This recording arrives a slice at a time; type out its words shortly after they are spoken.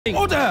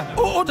Order!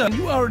 Order!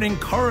 You are an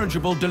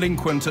incorrigible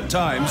delinquent at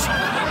times.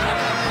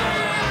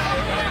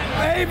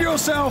 Behave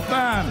yourself,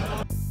 man!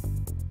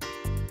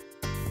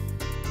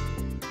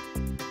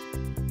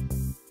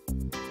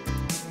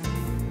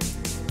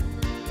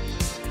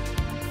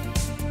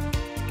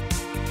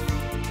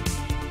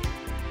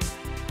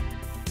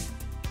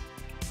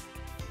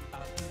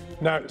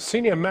 Now,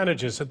 senior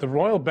managers at the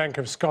Royal Bank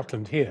of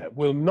Scotland here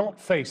will not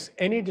face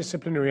any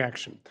disciplinary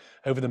action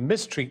over the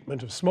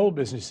mistreatment of small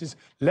businesses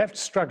left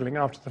struggling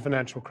after the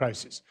financial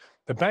crisis.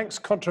 The bank's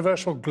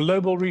controversial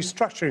global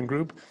restructuring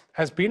group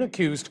has been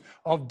accused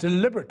of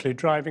deliberately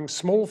driving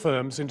small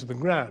firms into the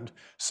ground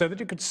so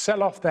that it could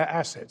sell off their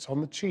assets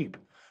on the cheap.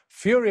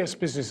 Furious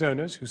business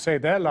owners who say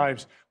their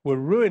lives were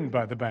ruined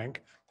by the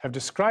bank have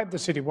described the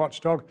city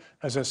watchdog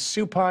as a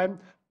supine,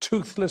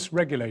 toothless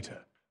regulator.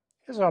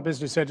 Here's our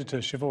business editor,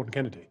 Siobhan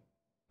Kennedy.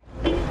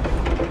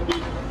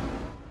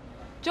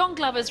 John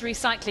Glover's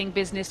recycling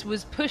business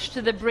was pushed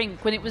to the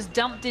brink when it was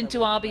dumped into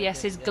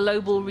RBS's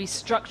global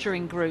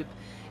restructuring group.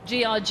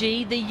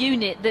 GRG, the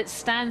unit that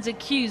stands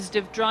accused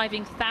of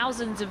driving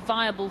thousands of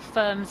viable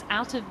firms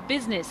out of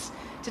business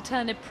to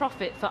turn a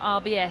profit for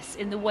RBS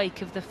in the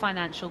wake of the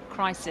financial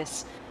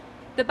crisis.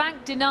 The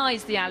bank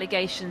denies the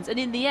allegations, and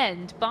in the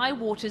end,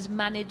 Bywaters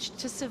managed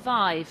to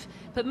survive.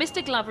 But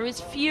Mr. Glover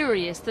is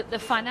furious that the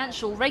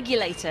financial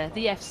regulator,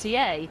 the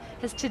FCA,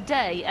 has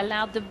today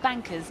allowed the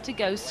bankers to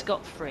go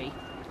scot-free.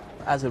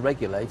 As a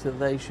regulator,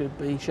 they should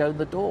be shown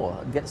the door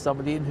and get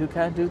somebody in who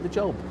can do the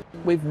job.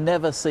 We've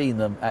never seen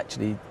them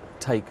actually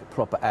take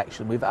proper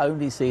action. We've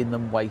only seen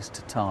them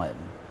waste time.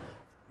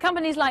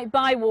 Companies like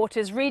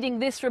Bywaters, reading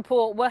this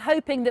report, were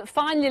hoping that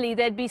finally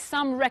there'd be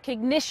some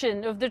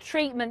recognition of the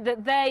treatment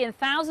that they and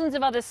thousands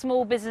of other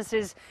small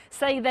businesses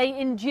say they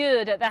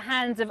endured at the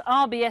hands of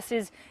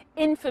RBS's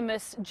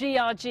infamous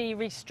GRG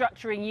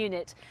restructuring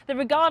unit. That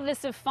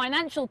regardless of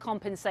financial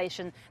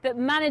compensation, that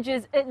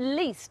managers at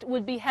least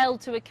would be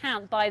held to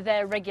account by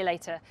their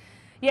regulator.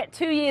 Yet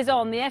 2 years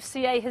on, the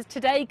FCA has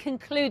today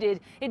concluded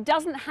it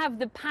doesn't have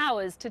the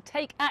powers to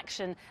take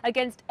action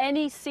against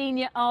any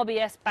senior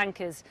RBS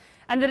bankers.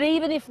 And that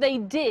even if they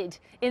did,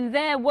 in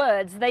their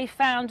words, they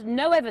found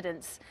no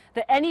evidence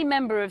that any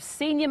member of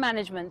senior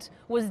management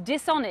was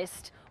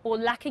dishonest or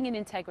lacking in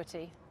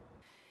integrity.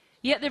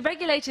 Yet the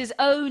regulator's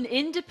own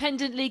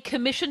independently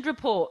commissioned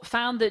report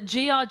found that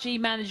GRG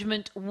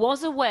management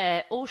was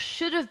aware, or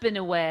should have been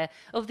aware,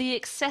 of the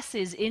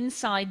excesses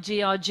inside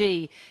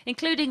GRG,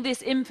 including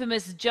this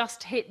infamous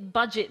just hit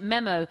budget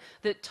memo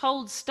that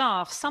told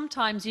staff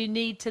sometimes you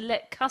need to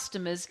let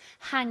customers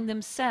hang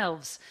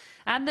themselves,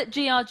 and that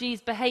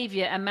GRG's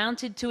behaviour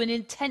amounted to an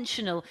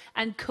intentional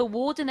and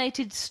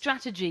coordinated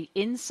strategy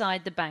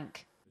inside the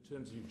bank.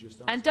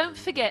 And don't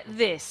forget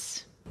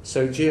this.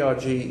 So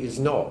GRG is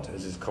not,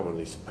 as is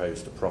commonly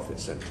supposed, a profit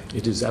centre?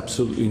 It is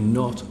absolutely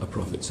not a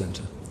profit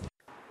centre.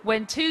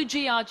 When two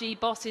GRG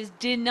bosses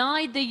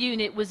denied the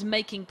unit was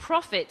making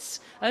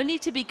profits, only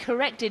to be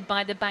corrected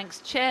by the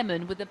bank's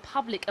chairman with a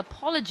public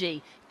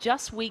apology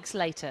just weeks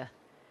later.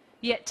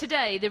 Yet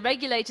today, the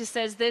regulator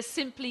says there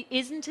simply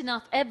isn't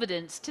enough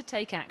evidence to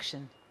take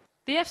action.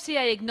 The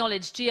FCA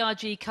acknowledged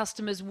GRG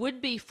customers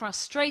would be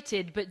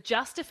frustrated, but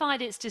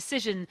justified its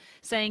decision,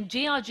 saying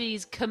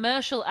GRG's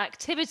commercial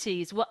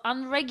activities were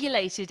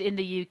unregulated in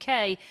the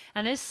UK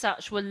and as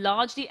such were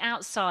largely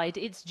outside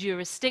its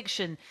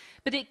jurisdiction.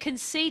 But it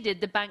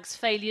conceded the bank's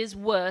failures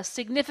were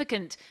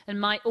significant and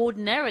might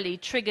ordinarily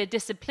trigger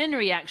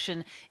disciplinary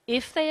action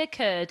if they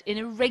occurred in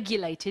a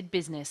regulated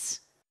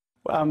business.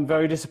 Well, I'm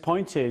very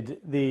disappointed.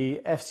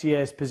 The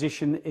FCA's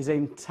position is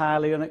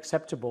entirely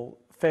unacceptable.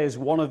 Phase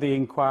 1 of the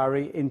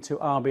inquiry into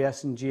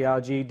RBS and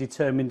GRG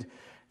determined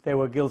they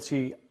were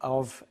guilty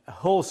of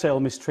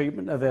wholesale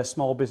mistreatment of their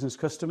small business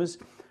customers.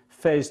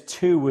 Phase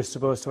 2 was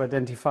supposed to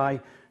identify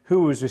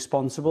who was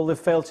responsible. They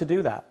failed to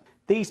do that.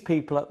 These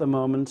people at the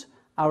moment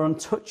are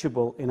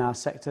untouchable in our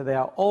sector. They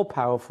are all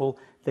powerful.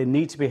 They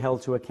need to be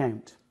held to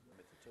account.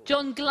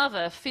 John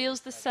Glover feels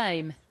the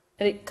same.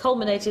 And it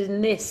culminated in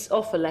this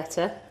offer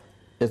letter.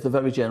 It's the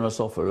very generous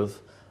offer of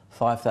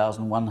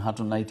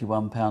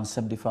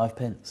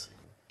 £5,181.75.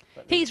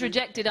 He's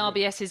rejected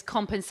RBS's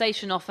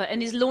compensation offer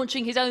and is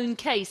launching his own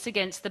case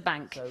against the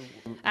bank.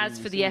 As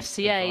for the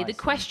FCA, the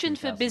question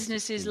for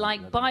businesses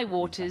like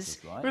Bywaters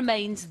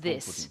remains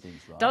this.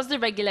 Does the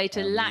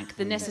regulator lack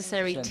the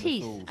necessary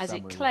teeth, as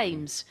it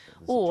claims,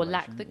 or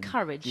lack the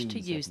courage to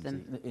use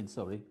them?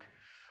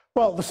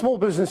 Well, the small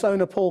business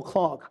owner Paul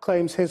Clark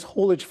claims his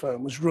haulage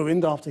firm was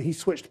ruined after he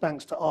switched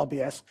banks to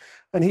RBS,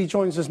 and he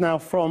joins us now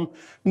from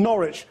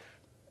Norwich.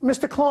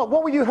 Mr. Clark,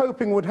 what were you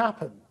hoping would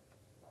happen?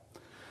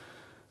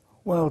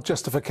 Well,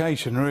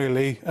 justification,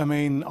 really. I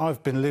mean,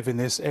 I've been living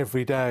this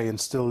every day and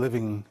still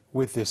living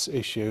with this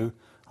issue.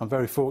 I'm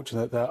very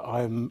fortunate that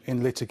I'm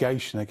in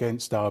litigation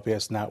against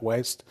RBS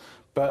NatWest,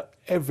 but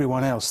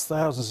everyone else,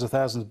 thousands of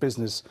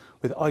business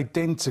with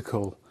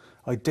identical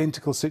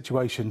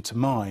situation to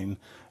mine,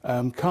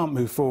 can't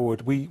move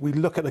forward. We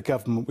look at the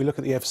government, we look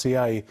at the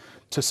FCA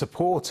to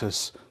support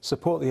us,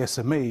 support the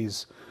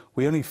SMEs.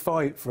 We only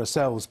fight for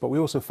ourselves, but we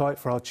also fight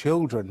for our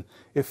children.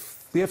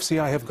 If the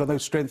FCA haven't got no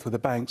strength with the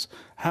banks,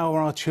 how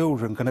are our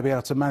children going to be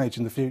able to manage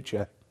in the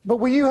future? But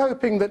were you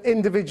hoping that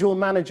individual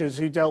managers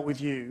who dealt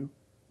with you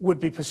would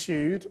be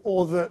pursued,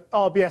 or that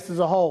RBS as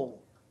a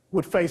whole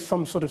would face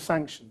some sort of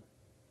sanction?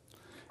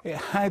 It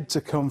had to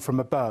come from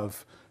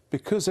above,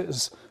 because it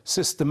was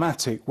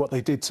systematic what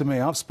they did to me.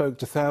 I've spoke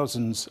to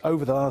thousands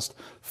over the last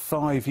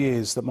 5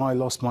 years that I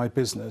lost my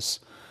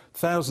business.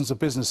 Thousands of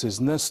businesses,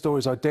 and their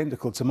stories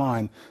identical to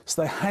mine,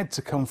 so they had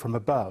to come from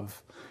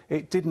above.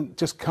 It didn't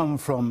just come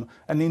from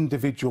an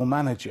individual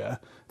manager.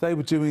 They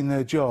were doing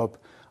their job.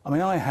 I mean,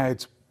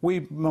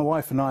 my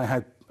wife and I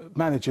had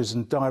managers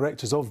and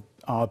directors of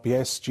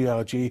RBS,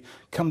 GRG,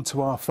 come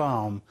to our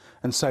farm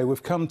and say,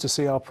 we've come to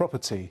see our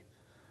property.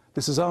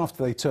 This is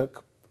after they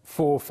took £400,000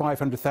 or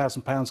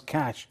 £500,000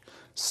 cash.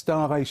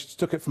 Starvation,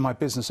 took it from my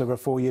business over a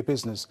 4-year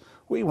business.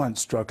 We weren't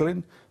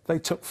struggling. They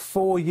took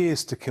 4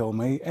 years to kill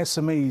me.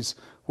 SMEs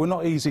were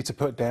not easy to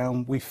put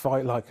down. We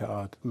fight like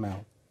hard,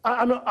 Mel.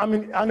 I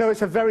mean, I know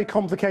it's a very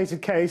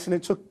complicated case and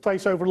it took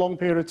place over a long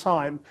period of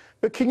time,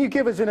 but can you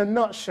give us in a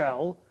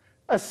nutshell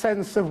a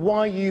sense of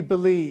why you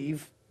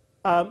believe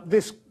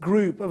this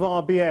group of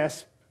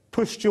RBS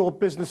pushed your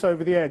business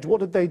over the edge? What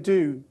did they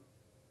do?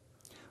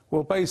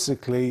 Well,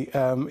 basically,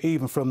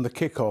 even from the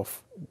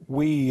kick-off,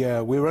 we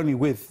were only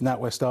with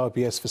NatWest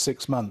RBS for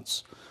 6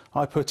 months.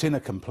 I put in a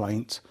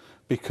complaint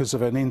because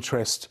of an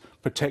interest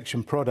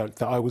protection product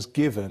that I was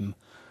given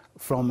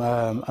from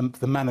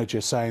the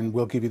manager saying,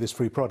 we'll give you this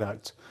free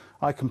product.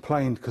 I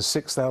complained because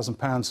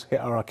 £6,000 hit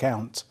our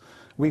account.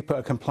 We put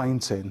a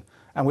complaint in,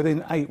 and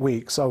within 8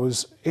 weeks, I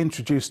was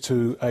introduced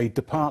to a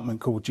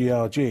department called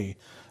GRG.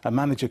 A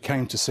manager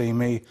came to see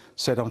me,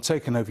 said, I'm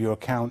taking over your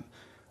account.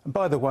 And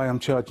by the way, I'm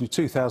charging you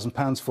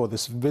 £2,000 for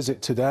this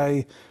visit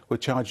today. We're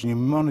charging you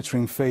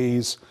monitoring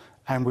fees,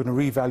 and we're going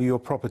to revalue your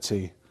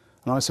property.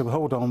 And I said, well,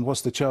 hold on,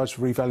 what's the charge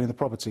for revaluing the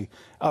property?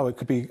 Oh, it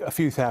could be a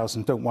few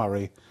thousand, don't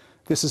worry.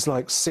 This is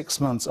like 6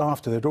 months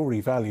after they'd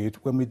already valued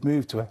when we'd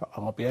moved to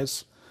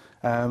RBS.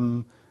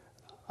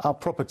 Our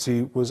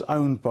property was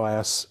owned by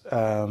us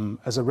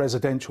as a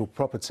residential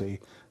property.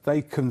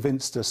 They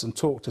convinced us and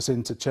talked us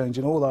into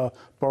changing all our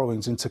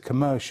borrowings into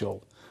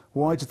commercial.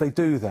 Why did they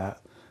do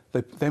that?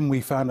 Then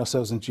we found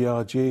ourselves in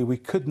GRG. We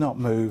could not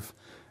move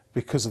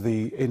because of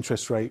the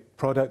interest rate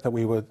product that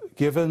we were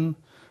given,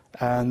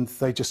 and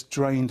they just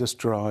drained us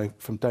dry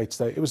from day to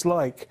day. It was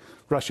like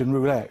Russian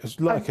roulette. It was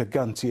like a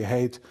gun to your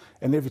head,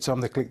 and every time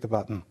they clicked the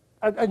button.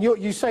 And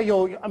you say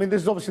I mean,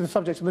 this is obviously the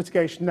subject of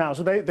litigation now,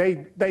 so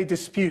they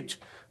dispute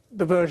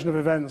the version of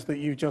events that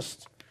you've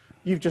just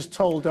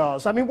told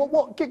us. I mean,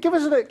 give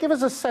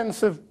us a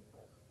sense of,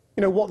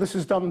 you know, what this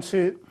has done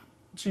to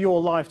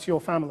your life, to your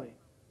family.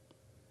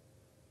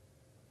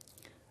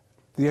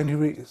 The only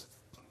reason,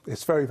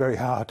 it's very, very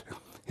hard.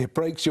 It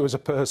breaks you as a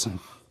person.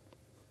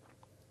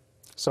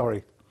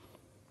 Sorry.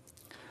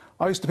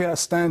 I used to be able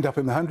to stand up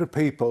in 100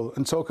 people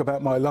and talk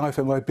about my life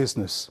and my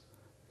business,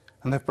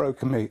 and they've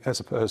broken me as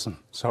a person.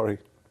 Sorry.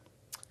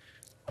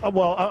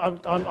 Well,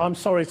 I'm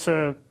sorry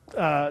to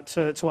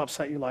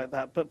upset you like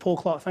that, but Paul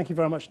Clark, thank you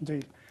very much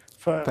indeed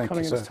for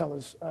coming in to tell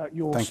us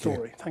your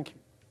story. Thank you.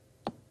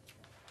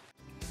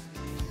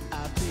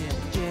 I've been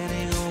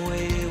getting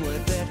away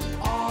with it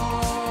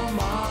all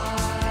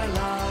my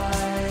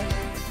life.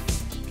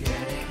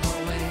 Getting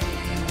away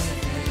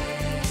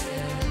with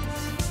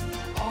it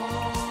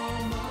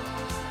all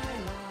my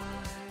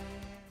life.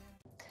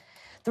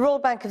 The Royal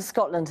Bank of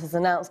Scotland has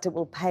announced it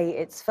will pay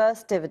its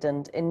first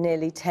dividend in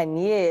nearly 10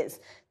 years.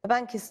 The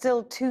bank is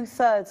still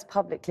 2/3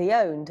 publicly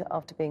owned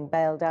after being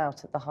bailed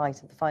out at the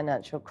height of the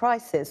financial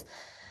crisis.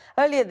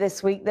 Earlier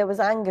this week, there was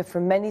anger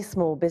from many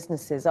small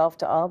businesses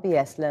after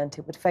RBS learnt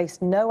it would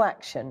face no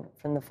action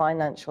from the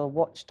financial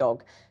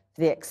watchdog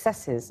for the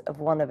excesses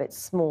of one of its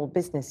small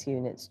business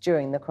units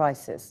during the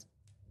crisis.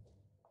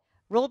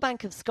 Royal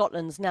Bank of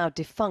Scotland's now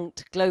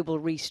defunct Global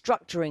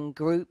Restructuring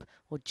Group,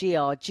 or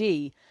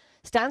GRG,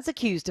 stands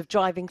accused of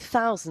driving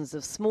thousands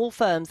of small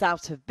firms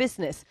out of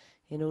business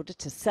in order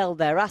to sell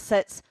their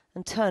assets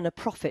and turn a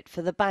profit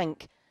for the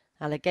bank,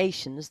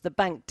 allegations the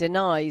bank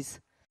denies.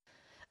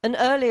 An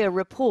earlier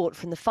report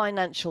from the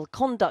Financial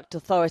Conduct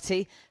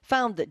Authority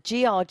found that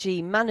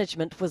GRG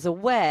management was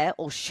aware,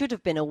 or should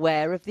have been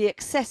aware, of the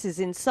excesses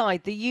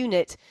inside the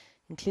unit,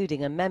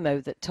 including a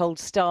memo that told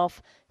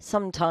staff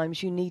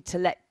sometimes you need to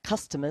let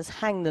customers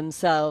hang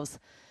themselves,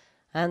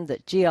 and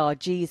that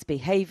GRG's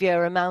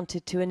behaviour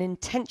amounted to an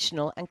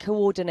intentional and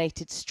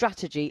coordinated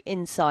strategy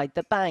inside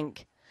the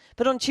bank.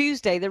 But on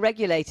Tuesday, the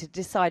regulator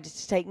decided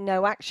to take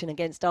no action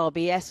against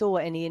RBS or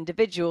any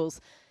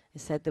individuals.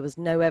 It said there was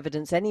no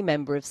evidence any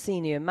member of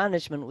senior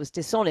management was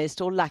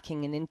dishonest or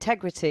lacking in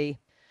integrity.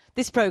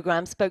 This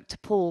programme spoke to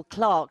Paul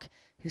Clark,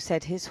 who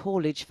said his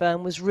haulage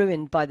firm was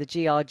ruined by the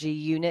GRG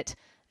unit,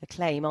 a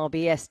claim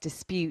RBS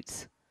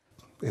disputes.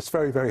 It's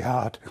very, very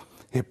hard.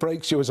 It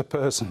breaks you as a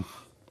person.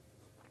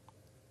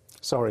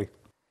 Sorry.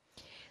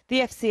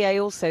 The FCA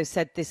also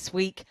said this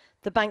week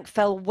the bank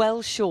fell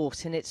well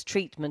short in its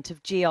treatment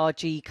of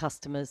GRG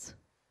customers.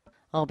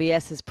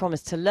 RBS has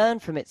promised to learn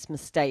from its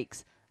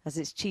mistakes, as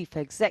its chief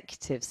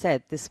executive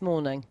said this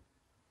morning.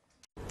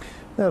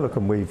 Now, look,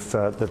 and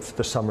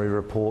the summary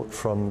report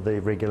from the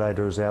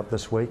regulator is out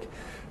this week.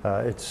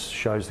 It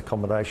shows the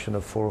combination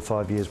of 4 or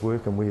 5 years'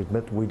 work, and we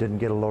admit we didn't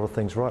get a lot of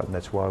things right, and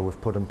that's why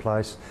we've put in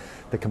place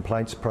the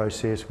complaints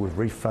process. We've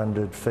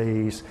refunded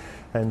fees,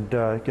 and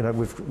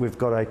we've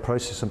got a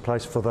process in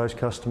place for those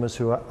customers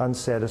who are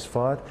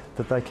unsatisfied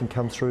that they can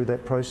come through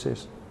that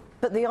process.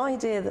 But the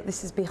idea that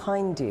this is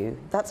behind you,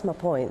 that's my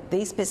point.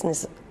 These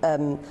business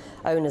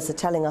owners are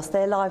telling us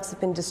their lives have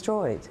been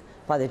destroyed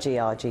by the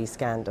GRG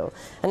scandal.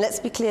 And let's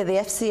be clear, the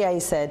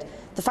FCA said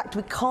the fact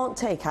we can't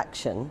take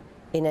action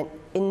in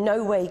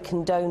no way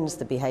condones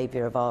the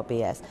behaviour of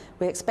RBS.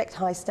 We expect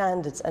high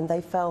standards, and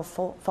they fell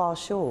far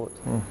short.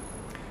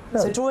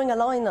 So drawing a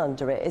line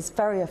under it is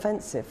very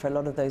offensive for a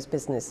lot of those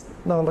business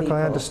people.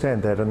 I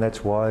understand that, and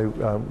that's why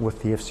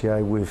with the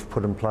FCA we've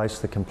put in place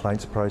the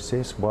complaints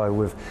process, why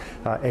we've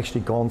actually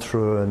gone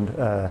through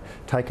and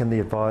taken the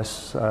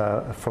advice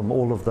from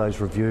all of those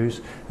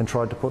reviews and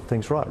tried to put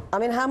things right. I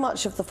mean, how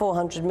much of the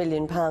 £400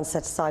 million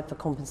set aside for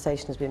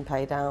compensation has been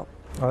paid out?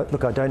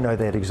 Look, I don't know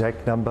that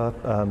exact number,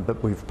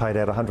 but we've paid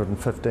out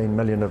 115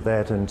 million of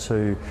that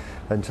into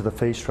the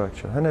fee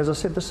structure. And as I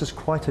said, this is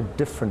quite a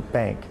different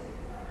bank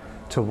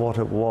to what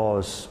it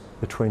was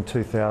between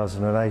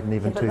 2008 and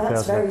even 2015. But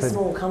that's very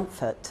small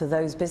comfort to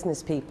those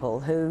business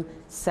people who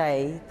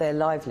say their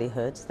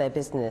livelihoods, their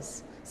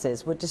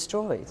businesses were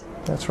destroyed.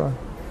 That's right.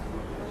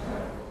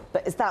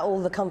 But is that all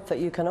the comfort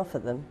you can offer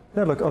them?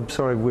 No, look, I'm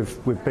sorry,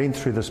 we've been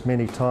through this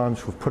many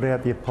times, we've put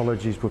out the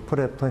apologies, we've put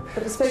out... But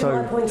I suppose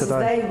my point is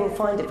they will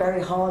find it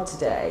very hard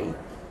today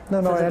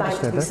for the bank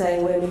to be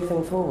saying we're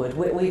moving forward.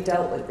 We've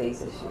dealt with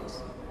these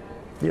issues.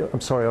 Yeah,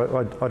 I'm sorry,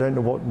 I don't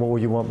know what more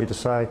you want me to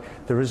say.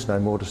 There is no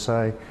more to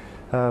say.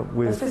 I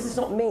suppose it's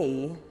not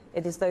me,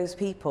 it is those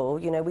people.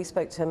 You know, we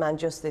spoke to a man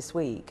just this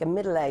week, a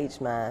middle-aged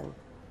man,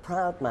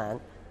 proud man,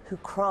 who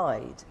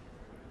cried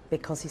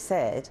because he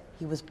said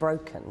he was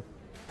broken.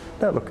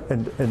 No, look,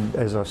 and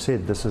as I've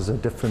said, this is a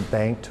different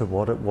bank to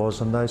what it was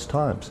in those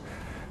times.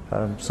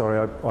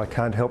 Sorry, I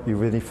can't help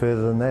you any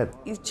further than that.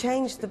 You've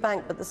changed the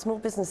bank, but the small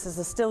businesses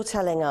are still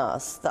telling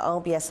us that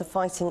RBS are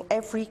fighting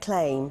every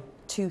claim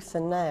tooth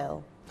and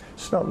nail.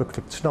 It's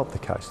not the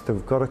case.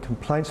 They've got a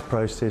complaints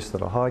process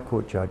that a High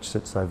Court judge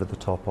sits over the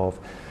top of.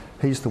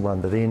 He's the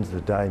one that at the end of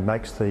the day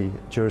makes the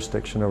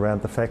jurisdiction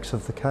around the facts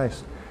of the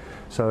case.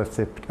 So if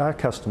there are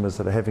customers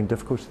that are having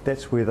difficulty,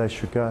 that's where they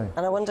should go.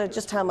 And I wonder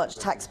just how much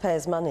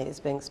taxpayers' money is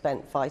being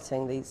spent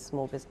fighting these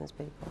small business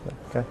people.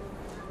 Okay.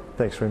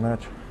 Thanks very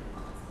much.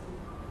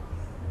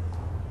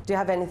 Do you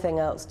have anything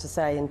else to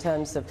say in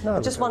terms of... No, I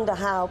just wonder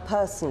how,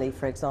 personally,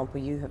 for example,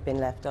 you have been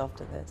left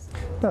after this.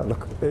 No,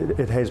 look,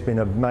 it has been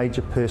a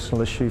major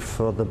personal issue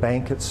for the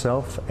bank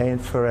itself and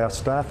for our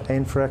staff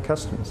and for our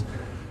customers. Do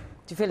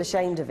you feel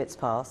ashamed of its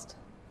past?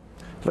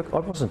 Look, I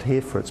wasn't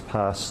here for its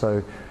past,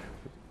 so...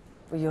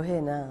 Well, you're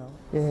here now.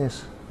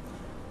 Yes.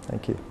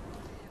 Thank you.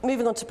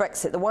 Moving on to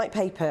Brexit, the White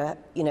Paper,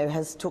 you know,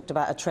 has talked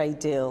about a trade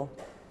deal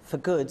for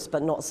goods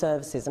but not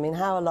services. I mean,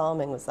 how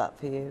alarming was that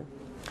for you?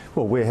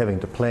 Well, we're having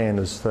to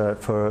plan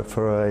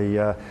for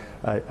an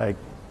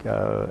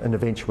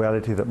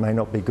eventuality that may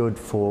not be good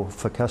for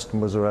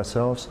customers or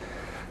ourselves.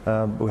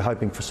 We're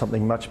hoping for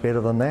something much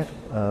better than that,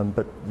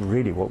 but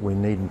really what we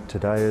need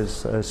today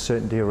is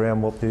certainty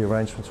around what the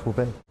arrangements will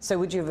be. So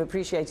would you have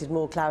appreciated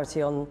more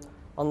clarity on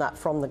that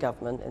from the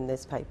government in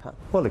this paper?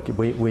 Well, look,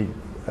 we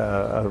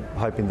are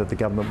hoping that the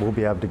government will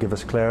be able to give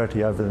us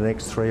clarity over the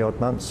next 3 odd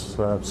months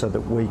so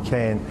that we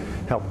can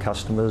help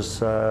customers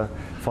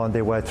find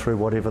their way through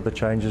whatever the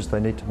changes they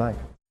need to make.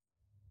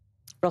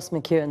 Ross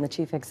McEwen, the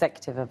Chief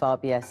Executive of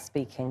RBS,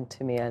 speaking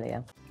to me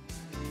earlier.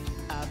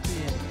 I've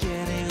been